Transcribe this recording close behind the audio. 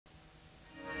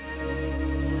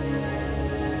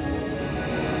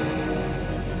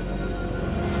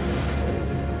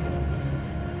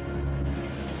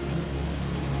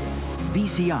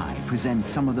VCI presents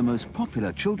some of the most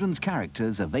popular children's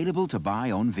characters available to buy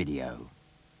on video.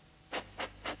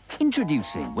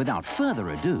 Introducing, without further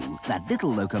ado, that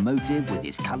little locomotive with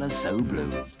his colours so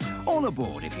blue. All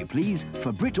aboard, if you please,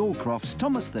 for Britt Allcroft's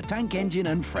Thomas the Tank Engine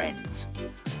and Friends.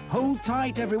 Hold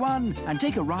tight, everyone, and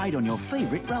take a ride on your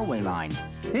favourite railway line.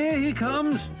 Here he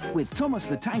comes! With Thomas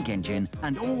the Tank Engine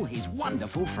and all his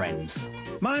wonderful friends.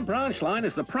 My branch line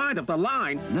is the pride of the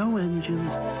line. No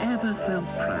engines ever felt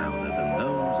prouder than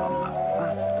those on the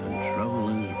Fat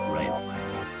Controller's railway.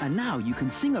 And now you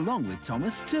can sing along with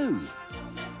Thomas too.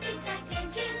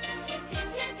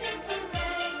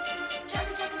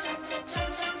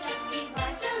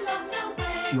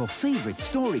 Your favourite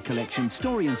story collection,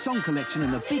 story and song collection,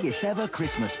 and the biggest ever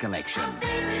Christmas collection.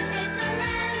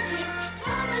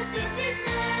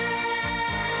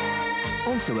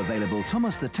 Also available,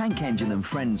 Thomas the Tank Engine and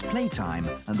Friends Playtime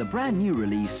and the brand new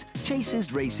release,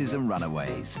 Chases, Races and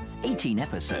Runaways. 18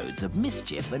 episodes of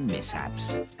mischief and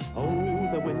mishaps. Oh,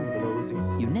 the wind blows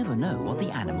east. You never know what the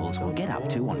animals will get up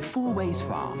to on FOURWAYS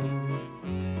FARM.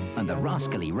 And the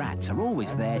rascally rats are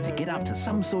always there to get up to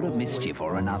some sort of mischief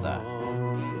or another.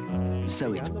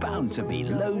 So it's bound to be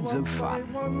loads of fun.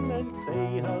 And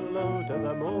say hello to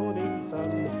the morning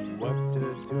sun. Work to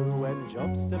do and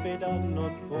jobs to be done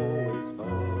on FOURWAYS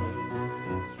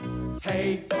FARM.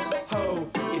 Hey ho,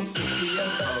 it's Sooty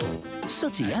CO.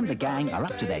 Sooty and the gang are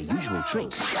up to their usual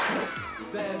tricks.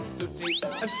 There's Sooty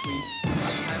and Sweet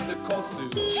and the call Sue.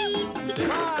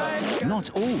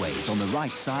 Not always on the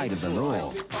right side of the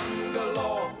law. The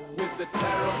law with the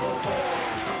terrible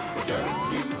ball.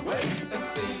 Don't you wait and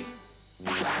see.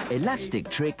 Elastic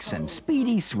tricks and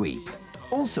speedy sweep.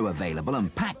 Also available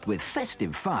and packed with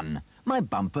festive fun, my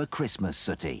bumper Christmas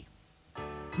Sooty.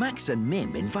 Max and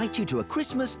Mim invite you to a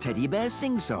Christmas teddy bear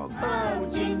sing-song. Oh,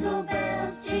 jingle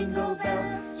bells, jingle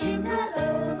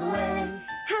all the way.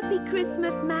 Happy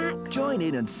Christmas, Max. Join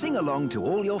in and sing along to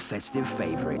all your festive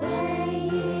favourites,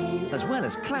 as well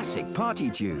as classic party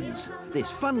tunes.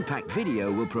 This fun-packed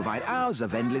video will provide hours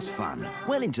of endless fun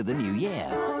well into the new year.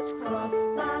 Hot cross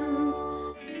buns.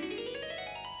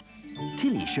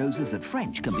 Tilly shows us that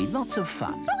French can be lots of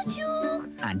fun. Bonjour.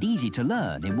 And easy to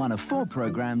learn in one of 4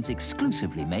 programmes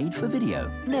exclusively made for video,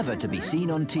 never to be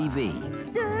seen on TV.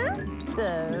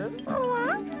 2,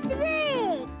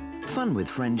 3. Fun with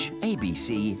French,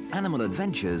 ABC, Animal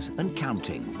Adventures and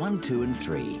counting, 1, 2 and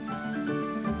 3.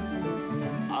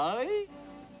 I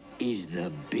is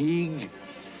the big,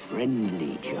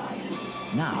 friendly giant.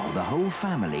 Now the whole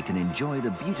family can enjoy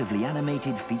the beautifully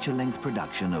animated feature-length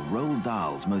production of Roald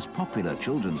Dahl's most popular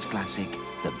children's classic,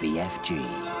 the BFG.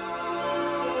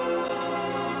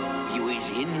 You is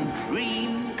in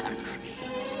dream country.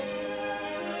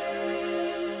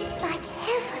 It's like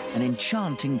heaven. An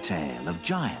enchanting tale of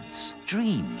giants,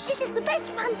 dreams This is the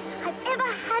best fun I've ever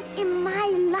had in my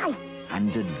life.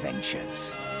 and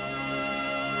adventures.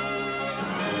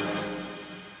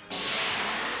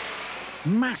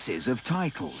 Masses of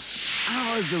titles,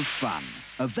 hours of fun,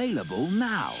 available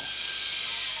now.